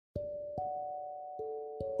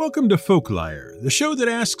Welcome to Folkliar, the show that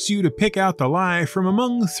asks you to pick out the lie from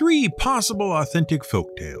among 3 possible authentic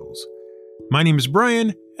folktales. My name is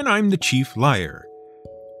Brian, and I'm the chief liar.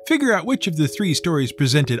 Figure out which of the 3 stories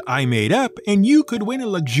presented I made up, and you could win a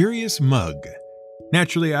luxurious mug.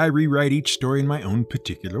 Naturally, I rewrite each story in my own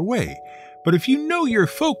particular way, but if you know your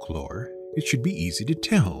folklore, it should be easy to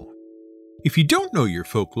tell. If you don't know your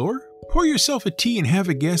folklore, pour yourself a tea and have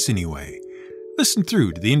a guess anyway. Listen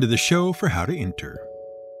through to the end of the show for how to enter.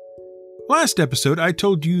 Last episode, I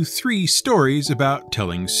told you 3 stories about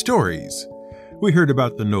telling stories. We heard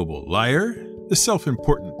about the noble liar, the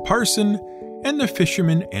self-important parson, and the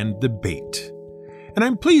fisherman and the bait. And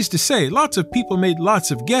I'm pleased to say lots of people made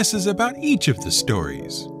lots of guesses about each of the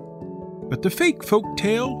stories. But the fake folk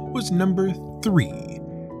tale was number 3,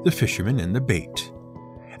 the fisherman and the bait.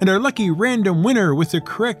 And our lucky random winner with the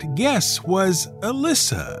correct guess was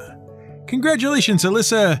Alyssa. Congratulations,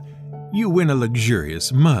 Alyssa! You win a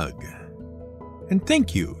luxurious mug. And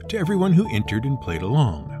thank you to everyone who entered and played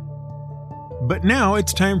along. But now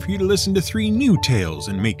it's time for you to listen to 3 new tales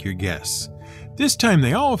and make your guess. This time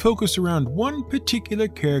they all focus around one particular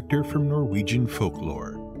character from Norwegian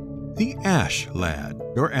folklore. The Ash Lad,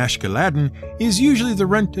 or Ashkeladden, is usually the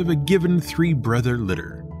runt of a given 3-brother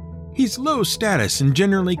litter. He's low status and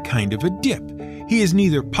generally kind of a dip. He is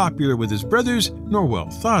neither popular with his brothers nor well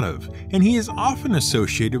thought of, and he is often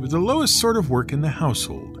associated with the lowest sort of work in the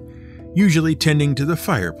household, usually tending to the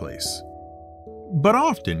fireplace. But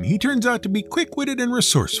often he turns out to be quick-witted and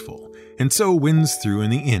resourceful, and so wins through in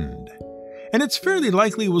the end. And it's fairly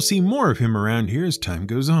likely we'll see more of him around here as time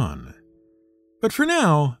goes on. But for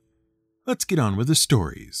now, let's get on with the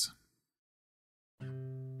stories.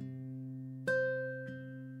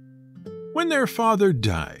 When their father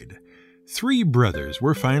died, 3 brothers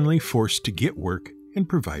were finally forced to get work and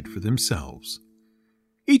provide for themselves.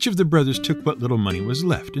 Each of the brothers took what little money was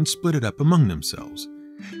left and split it up among themselves.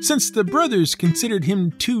 Since the brothers considered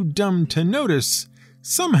him too dumb to notice,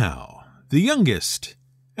 somehow the youngest,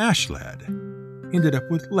 Ashlad, ended up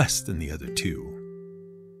with less than the other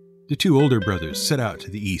 2. The 2 older brothers set out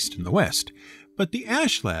to the east and the west, but the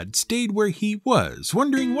Ashlad stayed where he was,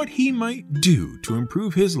 wondering what he might do to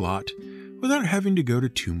improve his lot without having to go to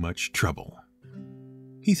too much trouble.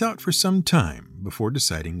 He thought for some time before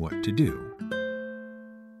deciding what to do.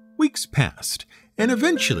 Weeks passed, and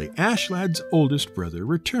eventually Ashlad's oldest brother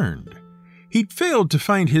returned. He'd failed to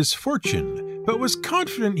find his fortune, but was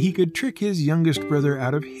confident he could trick his youngest brother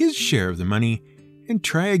out of his share of the money and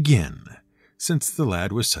try again, since the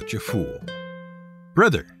lad was such a fool.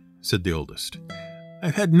 "Brother," said the oldest,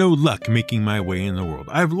 "I've had no luck making my way in the world.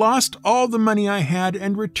 I've lost all the money I had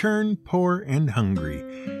and returned poor and hungry.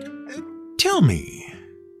 Tell me,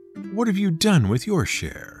 what have you done with your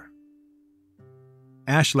share?"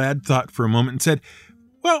 Ashlad thought for a moment and said,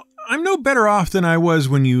 "Well, I'm no better off than I was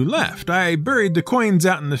when you left. I buried the coins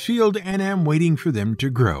out in the field and am waiting for them to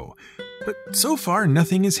grow. But so far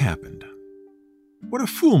nothing has happened." "What a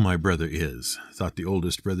fool my brother is," thought the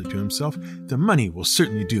oldest brother to himself. "The money will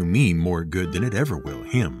certainly do me more good than it ever will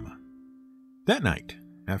him." That night,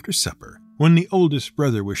 after supper, when the oldest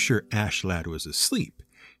brother was sure Ashlad was asleep,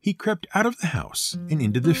 he crept out of the house and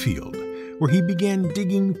into the field, where he began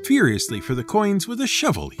digging furiously for the coins with a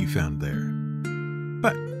shovel he found there.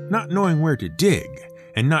 But not knowing where to dig,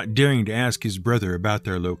 and not daring to ask his brother about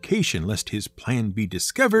their location lest his plan be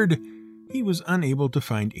discovered, he was unable to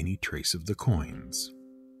find any trace of the coins.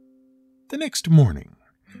 The next morning,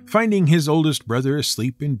 finding his oldest brother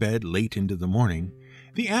asleep in bed late into the morning,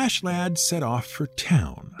 the Ashlad set off for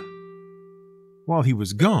town. While he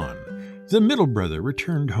was gone, the middle brother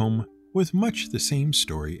returned home with much the same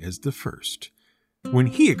story as the first. When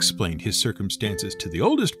he explained his circumstances to the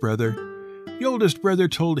oldest brother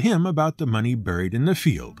told him about the money buried in the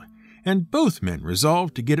field, and both men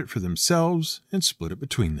resolved to get it for themselves and split it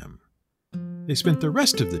between them. They spent the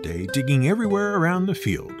rest of the day digging everywhere around the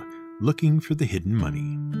field, looking for the hidden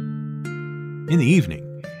money. In the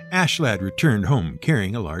evening, Ashlad returned home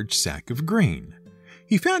carrying a large sack of grain.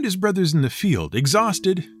 He found his brothers in the field,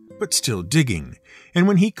 exhausted, but still digging, and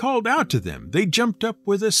when he called out to them, they jumped up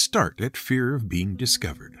with a start at fear of being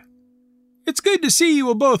discovered. "It's good to see you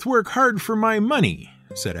will both work hard for my money,"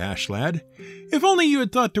 said Ashlad. "If only you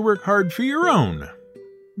had thought to work hard for your own.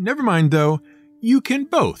 Never mind, though, you can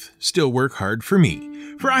both still work hard for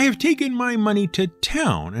me, for I have taken my money to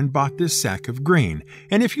town and bought this sack of grain,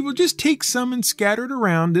 and if you will just take some and scatter it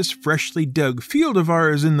around this freshly dug field of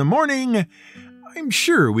ours in the morning, I'm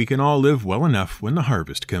sure we can all live well enough when the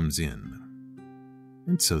harvest comes in."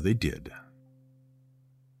 And so they did.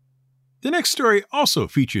 The next story also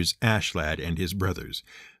features Ashlad and his brothers,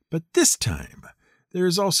 but this time there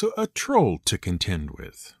is also a troll to contend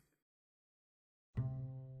with.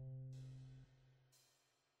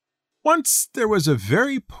 Once there was a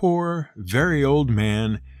very poor, very old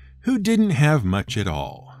man who didn't have much at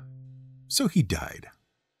all. So he died.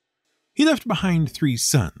 He left behind 3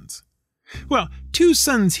 sons. Well, 2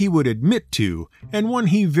 sons he would admit to, and one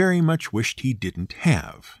he very much wished he didn't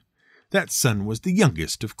have. That son was the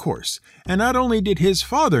youngest, of course, and not only did his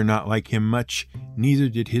father not like him much, neither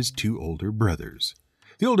did his 2 older brothers.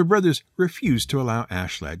 The older brothers refused to allow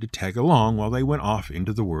Ashlad to tag along while they went off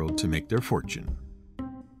into the world to make their fortune.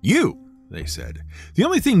 "You," they said, "the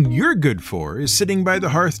only thing you're good for is sitting by the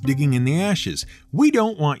hearth digging in the ashes. We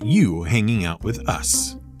don't want you hanging out with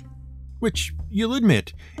us." Which, you'll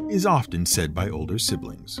admit, is often said by older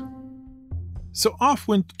siblings. So off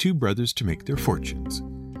went the 2 brothers to make their fortunes.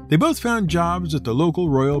 They both found jobs at the local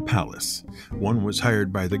royal palace. One was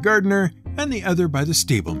hired by the gardener, and the other by the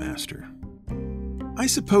stable master. "I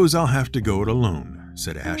suppose I'll have to go it alone,"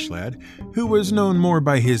 said Ashlad, who was known more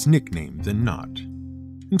by his nickname than not.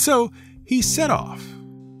 And so he set off,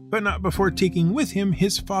 but not before taking with him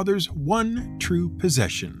his father's one true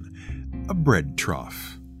possession, a bread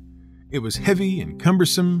trough. It was heavy and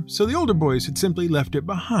cumbersome, so the older boys had simply left it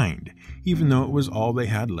behind, even though it was all they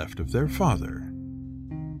had left of their father.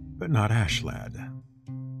 But not Ashlad.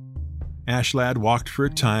 Ashlad walked for a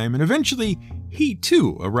time, and eventually he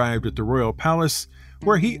too arrived at the royal palace,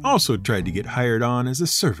 where he also tried to get hired on as a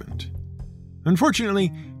servant.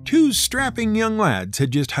 Unfortunately, 2 strapping young lads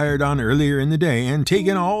had just hired on earlier in the day and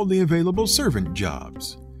taken all the available servant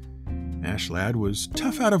jobs. Ashlad was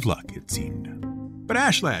tough out of luck, it seemed. But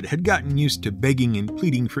Ashlad had gotten used to begging and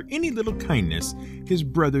pleading for any little kindness his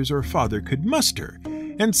brothers or father could muster,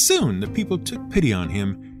 and soon the people took pity on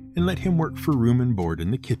him and let him work for room and board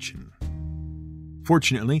in the kitchen.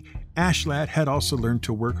 Fortunately, Ashlad had also learned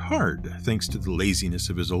to work hard, thanks to the laziness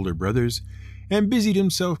of his older brothers, and busied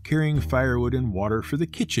himself carrying firewood and water for the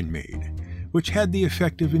kitchen maid, which had the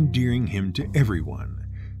effect of endearing him to everyone.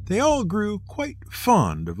 They all grew quite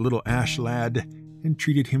fond of little Ashlad and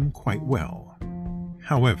treated him quite well.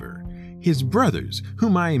 However, his brothers,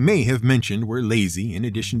 whom I may have mentioned were lazy in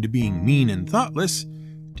addition to being mean and thoughtless,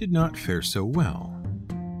 did not fare so well.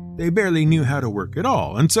 They barely knew how to work at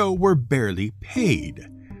all, and so were barely paid,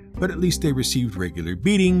 but at least they received regular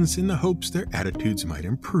beatings in the hopes their attitudes might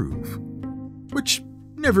improve. Which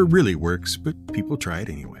never really works, but people try it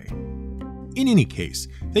anyway. In any case,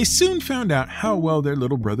 they soon found out how well their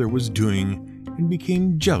little brother was doing and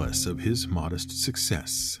became jealous of his modest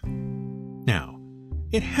success. Now,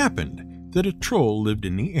 it happened that a troll lived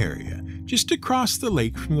in the area, just across the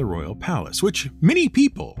lake from the royal palace, which many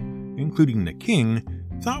people, including the king,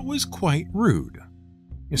 thought was quite rude,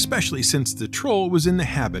 especially since the troll was in the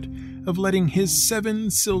habit of letting his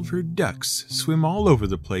 7 silver ducks swim all over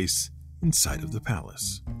the place inside of the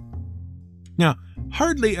palace. Now,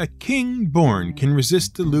 hardly a king born can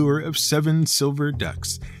resist the lure of 7 silver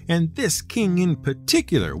ducks, and this king in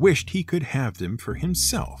particular wished he could have them for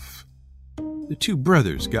himself. The 2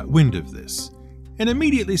 brothers got wind of this, and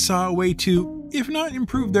immediately saw a way to, if not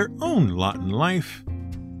improve their own lot in life,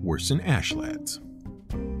 worsen Ashlad's.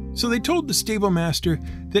 So they told the stable master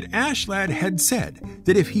that Ashlad had said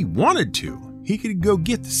that if he wanted to, he could go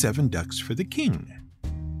get the 7 ducks for the king.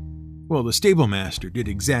 Well, the stable master did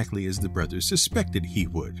exactly as the brothers suspected he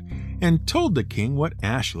would, and told the king what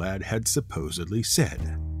Ashlad had supposedly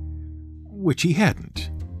said. Which he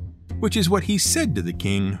hadn't. Which is what he said to the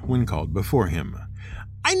king when called before him.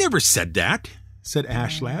 "I never said that," said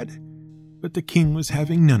Ashlad. But the king was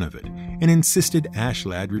having none of it, and insisted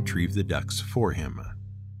Ashlad retrieve the ducks for him.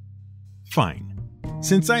 "Fine.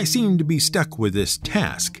 Since I seem to be stuck with this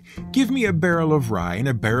task, give me a barrel of rye and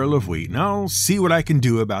a barrel of wheat, and I'll see what I can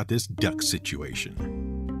do about this duck situation."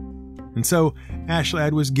 And so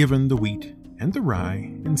Ashlad was given the wheat and the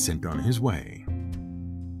rye and sent on his way.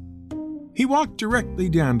 He walked directly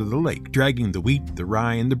down to the lake, dragging the wheat, the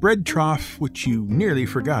rye, and the bread trough, which you nearly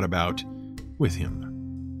forgot about, with him.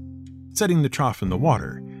 Setting the trough in the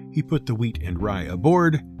water, he put the wheat and rye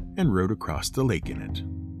aboard and rowed across the lake in it.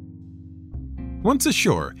 Once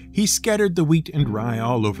ashore, he scattered the wheat and rye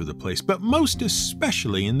all over the place, but most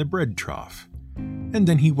especially in the bread trough. And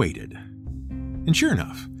then he waited. And sure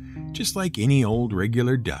enough, just like any old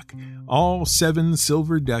regular duck, all 7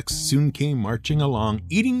 silver ducks soon came marching along,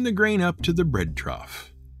 eating the grain up to the bread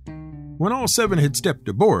trough. When all 7 had stepped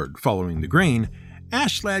aboard, following the grain,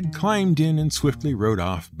 Ashlad climbed in and swiftly rowed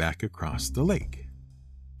off back across the lake.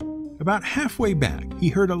 About halfway back, he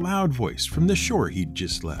heard a loud voice from the shore he'd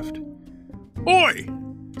just left. "Oi!"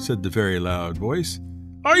 said the very loud voice.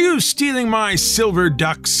 "Are you stealing my silver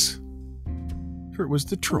ducks?" for it was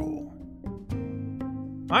the troll.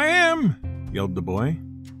 "I am," yelled the boy.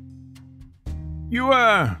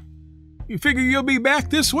 You figure you'll be back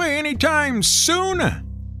this way any time soon?"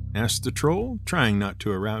 asked the troll, trying not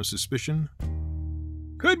to arouse suspicion.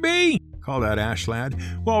 "Could be," called out Ashlad,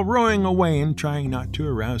 while rowing away and trying not to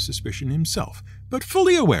arouse suspicion himself, but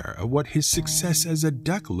fully aware of what his success as a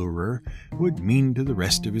duck lurer would mean to the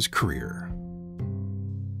rest of his career.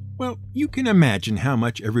 Well, you can imagine how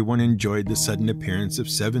much everyone enjoyed the sudden appearance of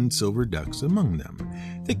 7 silver ducks among them,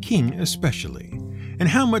 the king especially, and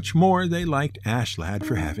how much more they liked Ashlad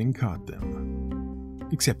for having caught them.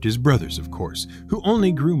 Except his brothers, of course, who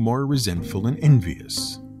only grew more resentful and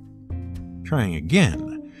envious. Trying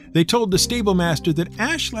again, they told the stablemaster that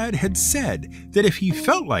Ashlad had said that if he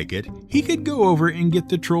felt like it, he could go over and get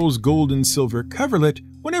the troll's gold and silver coverlet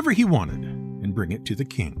whenever he wanted and bring it to the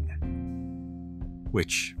king.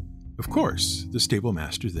 Which, of course, the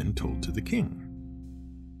stablemaster then told to the king.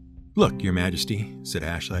 "Look, your majesty," said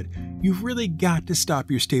Ashlad, "you've really got to stop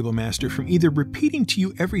your stablemaster from either repeating to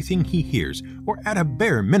you everything he hears, or at a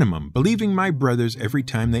bare minimum believing my brothers every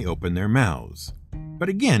time they open their mouths." But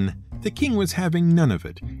again, the king was having none of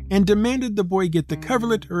it, and demanded the boy get the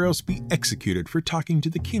coverlet or else be executed for talking to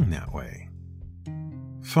the king that way.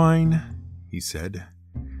 "Fine," he said,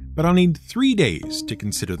 "but I'll need 3 days to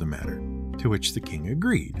consider the matter," to which the king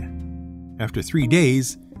agreed. After 3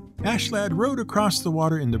 days, Ashlad rowed across the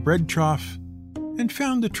water in the bread trough and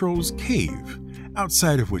found the troll's cave,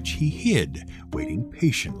 outside of which he hid, waiting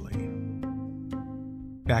patiently.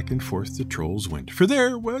 Back and forth the trolls went, for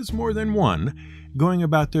there was more than one, going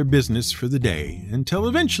about their business for the day, until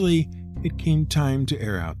eventually it came time to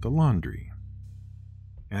air out the laundry.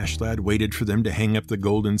 Ashlad waited for them to hang up the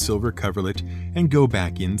gold and silver coverlet and go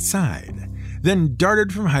back inside, then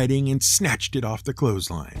darted from hiding and snatched it off the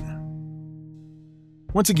clothesline.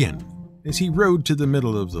 Once again, as he rowed to the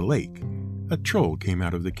middle of the lake, a troll came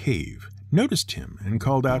out of the cave, noticed him, and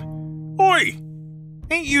called out, "Oi!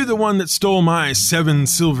 Ain't you the one that stole my 7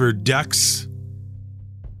 silver ducks?"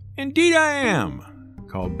 "Indeed I am,"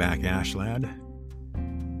 called back Ashlad.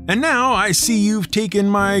 "And now I see you've taken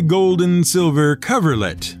my gold and silver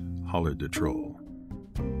coverlet," hollered the troll.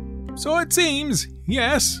 "So it seems,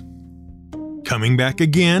 yes." "Coming back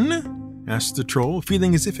again?" asked the troll,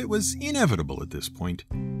 feeling as if it was inevitable at this point.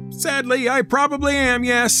 "Sadly, I probably am,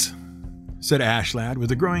 yes," said Ashlad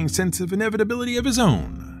with a growing sense of inevitability of his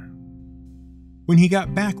own. When he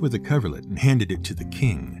got back with the coverlet and handed it to the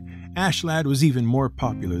king, Ashlad was even more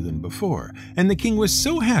popular than before, and the king was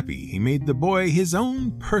so happy he made the boy his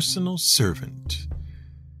own personal servant,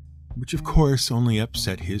 which of course only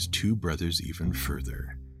upset his 2 brothers even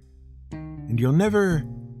further. And you'll never,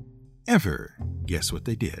 ever guess what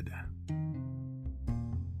they did.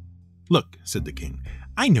 "Look," said the king,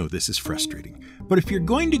 "I know this is frustrating, but if you're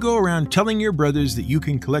going to go around telling your brothers that you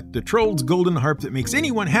can collect the troll's golden harp that makes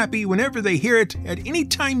anyone happy whenever they hear it at any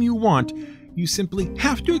time you want, you simply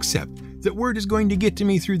have to accept that word is going to get to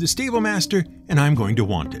me through the stablemaster, and I'm going to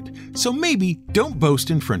want it. So maybe don't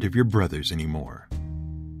boast in front of your brothers anymore."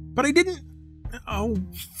 "But I didn't—" "Oh,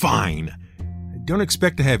 fine. I don't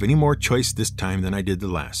expect to have any more choice this time than I did the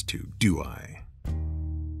last 2, do I?"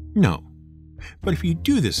 "No. But if you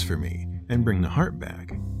do this for me and bring the harp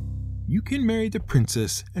back, you can marry the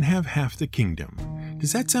princess and have half the kingdom.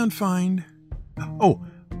 Does that sound fine? Oh,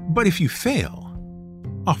 but if you fail,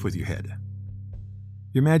 off with your head."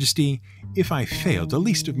 "Your Majesty, if I fail, the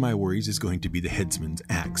least of my worries is going to be the headsman's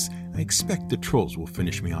axe. I expect the trolls will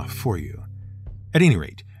finish me off for you. At any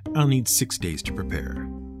rate, I'll need 6 days to prepare."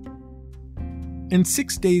 And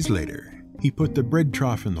 6 days later, he put the bread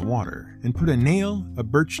trough in the water and put a nail, a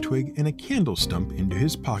birch twig, and a candle stump into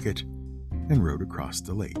his pocket and rowed across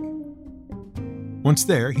the lake. Once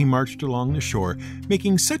there, he marched along the shore,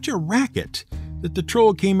 making such a racket that the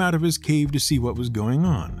troll came out of his cave to see what was going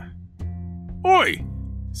on. "Oi!"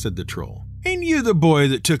 said the troll. "Ain't you the boy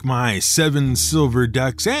that took my 7 silver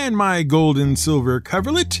ducks and my gold and silver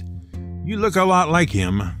coverlet? You look a lot like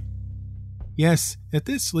him." "Yes, at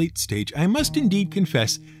this late stage, I must indeed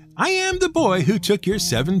confess I am the boy who took your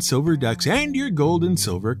 7 silver ducks and your gold and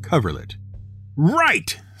silver coverlet."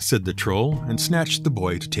 "Right!" said the troll, and snatched the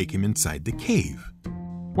boy to take him inside the cave.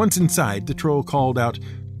 Once inside, the troll called out,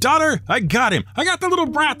 "Daughter, I got him! I got the little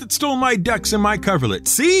brat that stole my ducks and my coverlet,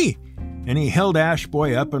 see?" And he held Ash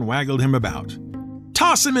Boy up and waggled him about.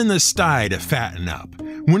 "Toss him in the sty to fatten up.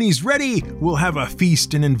 When he's ready, we'll have a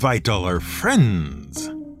feast and invite all our friends."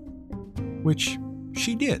 Which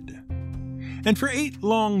she did. And for 8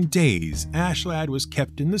 long days, Ashlad was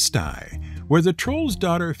kept in the sty, where the troll's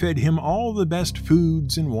daughter fed him all the best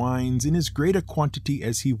foods and wines in as great a quantity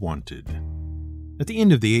as he wanted. At the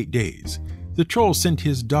end of the 8 days, the troll sent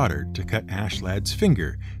his daughter to cut Ashlad's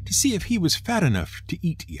finger to see if he was fat enough to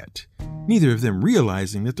eat yet, neither of them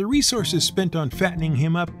realizing that the resources spent on fattening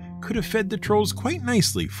him up could have fed the trolls quite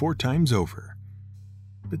nicely 4 times over.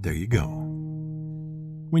 But there you go.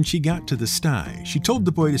 When she got to the sty, she told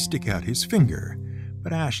the boy to stick out his finger,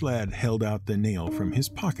 but Ashlad held out the nail from his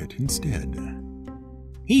pocket instead.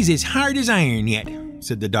 "He's as hard as iron yet,"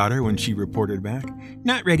 said the daughter when she reported back.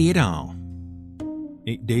 "Not ready at all."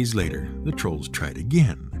 8 days later, the trolls tried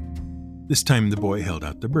again. This time the boy held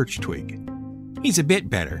out the birch twig. "He's a bit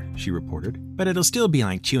better," she reported, "but it'll still be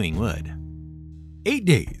like chewing wood." 8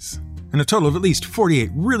 days, and a total of at least 48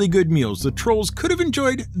 really good meals the trolls could have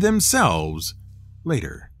enjoyed themselves.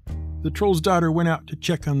 Later, the troll's daughter went out to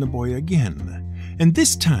check on the boy again, and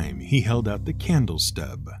this time he held out the candle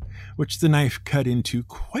stub, which the knife cut into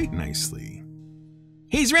quite nicely.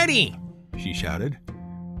 "He's ready!" she shouted.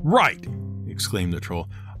 "Right!" exclaimed the troll.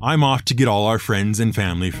 "I'm off to get all our friends and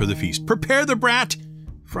family for the feast. Prepare the brat!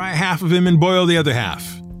 Fry half of him and boil the other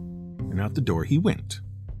half." And out the door he went.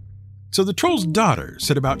 So the troll's daughter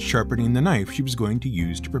set about sharpening the knife she was going to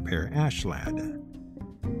use to prepare Ashlad.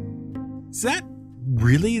 "Is that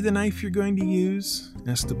really the knife you're going to use?"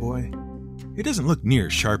 asked the boy. "It doesn't look near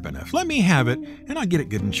sharp enough. Let me have it, and I'll get it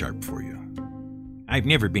good and sharp for you." "I've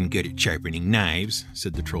never been good at sharpening knives,"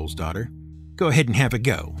 said the troll's daughter. "Go ahead and have a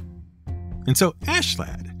go." And so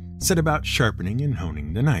Ashlad set about sharpening and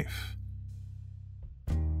honing the knife.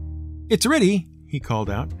 "It's ready," he called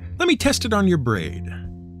out. "Let me test it on your braid."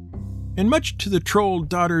 And much to the troll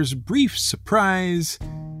daughter's brief surprise,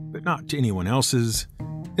 but not to anyone else's,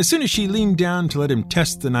 as soon as she leaned down to let him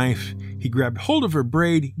test the knife, he grabbed hold of her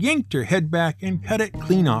braid, yanked her head back, and cut it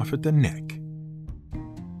clean off at the neck.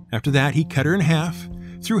 After that, he cut her in half,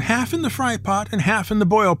 threw half in the fry pot and half in the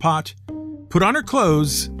boil pot, put on her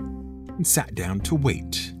clothes, and sat down to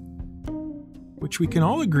wait. Which we can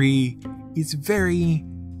all agree is very,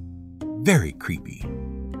 very creepy.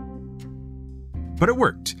 But it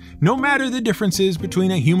worked, no matter the differences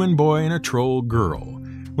between a human boy and a troll girl.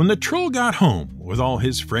 When the troll got home with all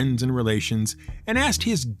his friends and relations and asked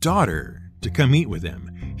his daughter to come eat with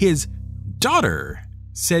him, his daughter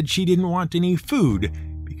said she didn't want any food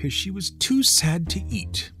because she was too sad to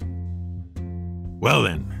eat. "Well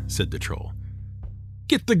then," said the troll,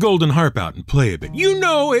 "get the golden harp out and play a bit. You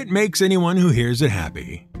know it makes anyone who hears it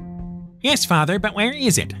happy." "Yes, father, but where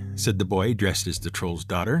is it?" said the boy dressed as the troll's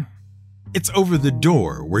daughter. "It's over the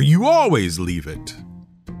door where you always leave it."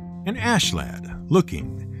 And Ashlad,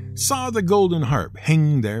 looking, saw the golden harp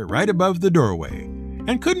hanging there right above the doorway,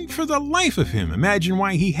 and couldn't for the life of him imagine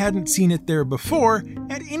why he hadn't seen it there before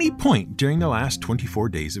at any point during the last 24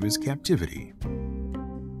 days of his captivity.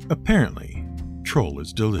 Apparently, troll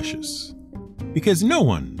is delicious, because no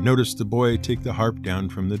one noticed the boy take the harp down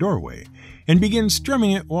from the doorway and begin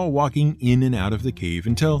strumming it while walking in and out of the cave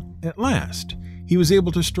until, at last, he was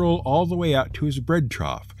able to stroll all the way out to his bread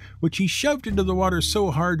trough, which he shoved into the water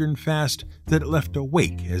so hard and fast that it left a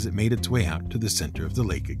wake as it made its way out to the center of the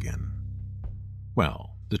lake again.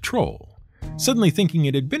 Well, the troll, suddenly thinking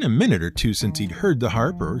it had been a minute or two since he'd heard the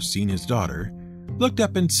harp or seen his daughter, looked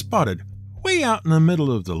up and spotted, way out in the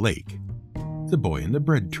middle of the lake, the boy in the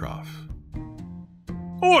bread trough.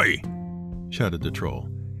 "Oi!" shouted the troll.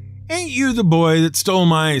 "Ain't you the boy that stole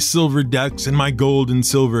my silver ducks and my gold and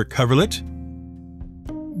silver coverlet?"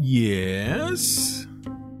 "Yes."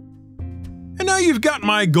 "And now you've got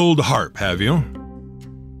my gold harp, have you?"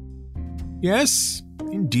 "Yes,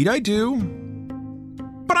 indeed I do."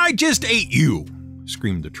 "But I just ate you!"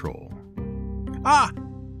 screamed the troll. "Ah,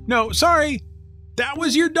 no, sorry. That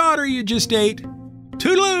was your daughter you just ate.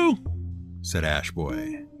 Toodaloo," said Ash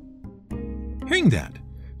Boy. Hearing that,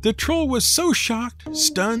 the troll was so shocked,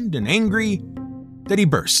 stunned, and angry that he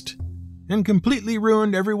burst and completely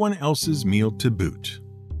ruined everyone else's meal to boot.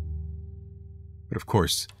 But of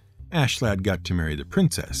course, Ashlad got to marry the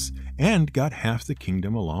princess and got half the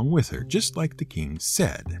kingdom along with her, just like the king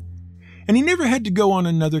said. And he never had to go on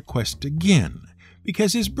another quest again,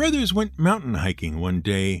 because his brothers went mountain hiking one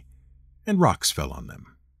day and rocks fell on them.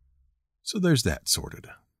 So there's that sorted.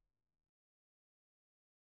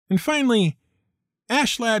 And finally,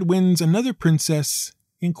 Ashlad wins another princess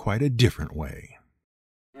in quite a different way.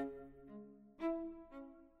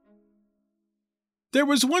 There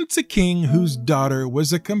was once a king whose daughter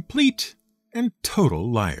was a complete and total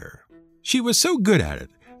liar. She was so good at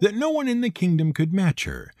it that no one in the kingdom could match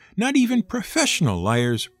her, not even professional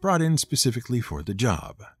liars brought in specifically for the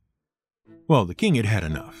job. Well, the king had had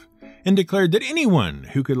enough, and declared that anyone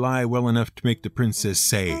who could lie well enough to make the princess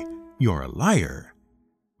say, "You're a liar,"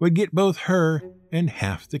 would get both her and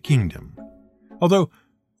half the kingdom, Although,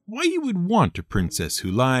 why you would want a princess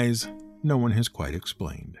who lies, no one has quite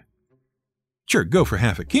explained. Sure, go for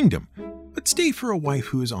half a kingdom, but stay for a wife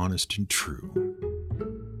who is honest and true.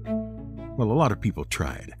 Well, a lot of people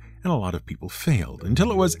tried, and a lot of people failed,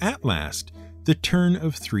 until it was, at last, the turn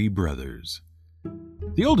of 3 brothers.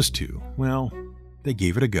 The oldest 2, well, they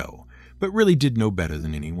gave it a go, but really did no better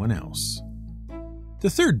than anyone else. The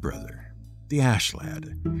 3rd brother, the Ash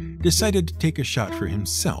Lad, decided to take a shot for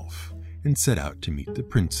himself and set out to meet the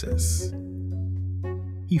princess.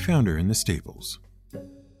 He found her in the stables.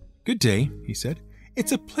 "Good day," he said.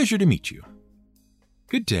 "It's a pleasure to meet you."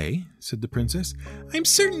 "Good day," said the princess. "I'm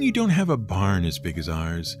certain you don't have a barn as big as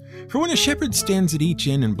ours, for when a shepherd stands at each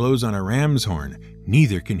inn and blows on a ram's horn,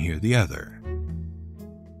 neither can hear the other."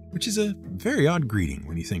 Which is a very odd greeting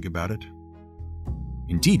when you think about it.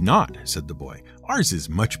 "Indeed not," said the boy. "Ours is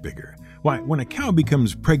much bigger. Why, when a cow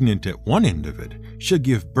becomes pregnant at one end of it, she'll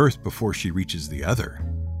give birth before she reaches the other."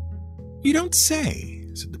 "You don't say,"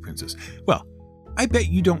 said the princess. "Well, I bet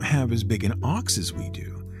you don't have as big an ox as we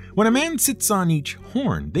do. When a man sits on each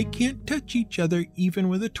horn, they can't touch each other even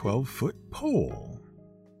with a 12-foot pole."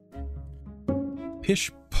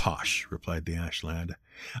 "Pish posh," replied the Ash Lad.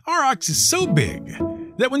 "Our ox is so big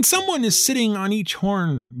that when someone is sitting on each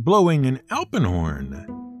horn blowing an alpenhorn,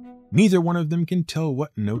 neither one of them can tell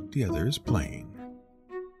what note the other is playing."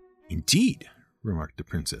 "Indeed," remarked the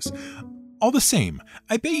princess. "All the same,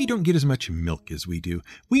 I bet you don't get as much milk as we do.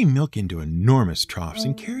 We milk into enormous troughs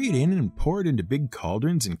and carry it in and pour it into big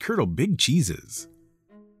cauldrons and curdle big cheeses."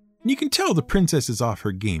 And you can tell the princess is off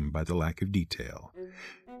her game by the lack of detail.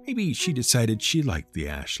 Maybe she decided she liked the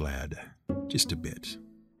Ash Lad just a bit.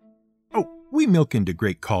 "Oh, we milk into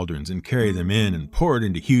great cauldrons and carry them in and pour it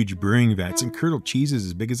into huge brewing vats and curdle cheeses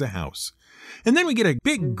as big as a house. And then we get a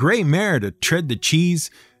big gray mare to tread the cheese.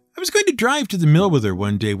 I was going to drive to the mill with her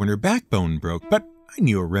one day when her backbone broke, but I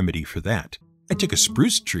knew a remedy for that. I took a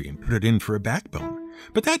spruce tree and put it in for a backbone.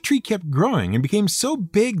 But that tree kept growing and became so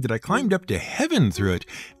big that I climbed up to heaven through it.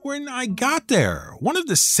 When I got there, one of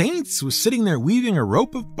the saints was sitting there weaving a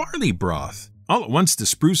rope of barley broth. All at once the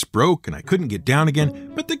spruce broke and I couldn't get down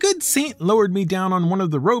again, but the good saint lowered me down on one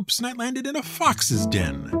of the ropes and I landed in a fox's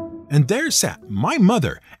den. And there sat my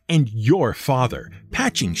mother and your father,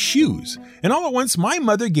 patching shoes. And all at once my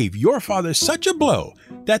mother gave your father such a blow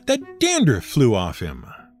that the dandruff flew off him."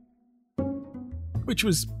 Which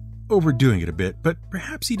was overdoing it a bit, but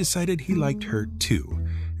perhaps he decided he liked her too,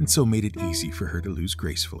 and so made it easy for her to lose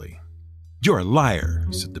gracefully. "You're a liar,"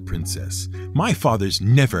 said the princess. "My father's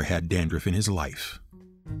never had dandruff in his life."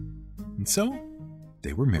 And so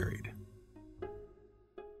they were married.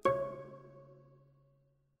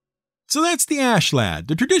 So that's the Ash Lad,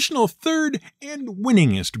 the traditional 3rd and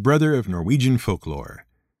winningest brother of Norwegian folklore.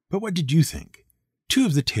 But what did you think? 2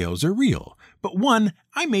 of the tales are real, but one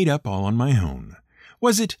I made up all on my own.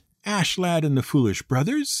 Was it Ash Lad and the Foolish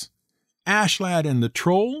Brothers, Ash Lad and the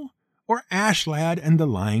Troll, or Ash Lad and the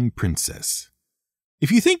Lying Princess?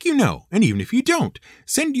 If you think you know, and even if you don't,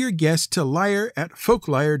 send your guess to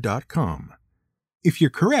liar@folkliar.com. If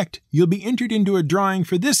you're correct, you'll be entered into a drawing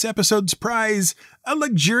for this episode's prize, a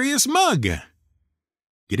luxurious mug.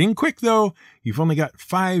 Get in quick, though. You've only got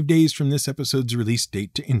 5 days from this episode's release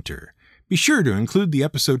date to enter. Be sure to include the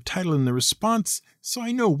episode title in the response so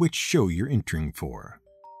I know which show you're entering for.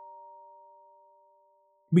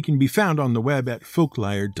 We can be found on the web at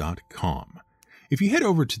folkliar.com. If you head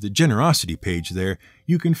over to the generosity page there,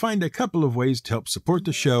 you can find a couple of ways to help support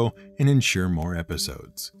the show and ensure more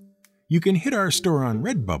episodes. You can hit our store on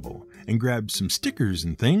Redbubble and grab some stickers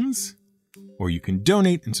and things, or you can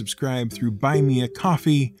donate and subscribe through Buy Me a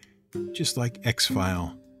Coffee, just like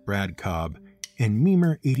X-File, Brad Cobb, and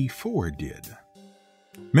Memer84 did.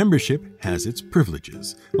 Membership has its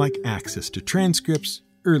privileges, like access to transcripts,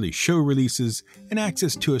 early show releases, and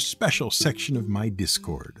access to a special section of my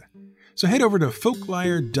Discord. So head over to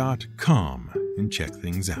folkliar.com and check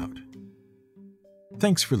things out.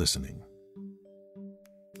 Thanks for listening.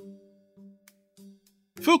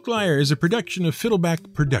 Folkliar is a production of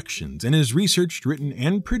Fiddleback Productions and is researched, written,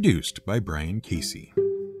 and produced by Brian Casey.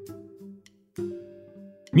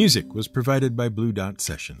 Music was provided by Blue Dot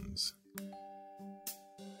Sessions.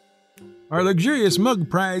 Our luxurious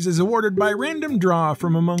mug prize is awarded by random draw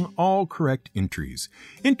from among all correct entries.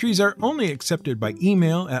 Entries are only accepted by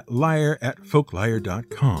email at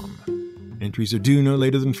liar@folkliar.com. Entries are due no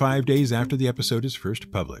later than 5 days after the episode is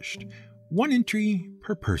first published. 1 entry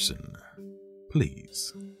per person,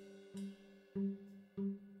 please.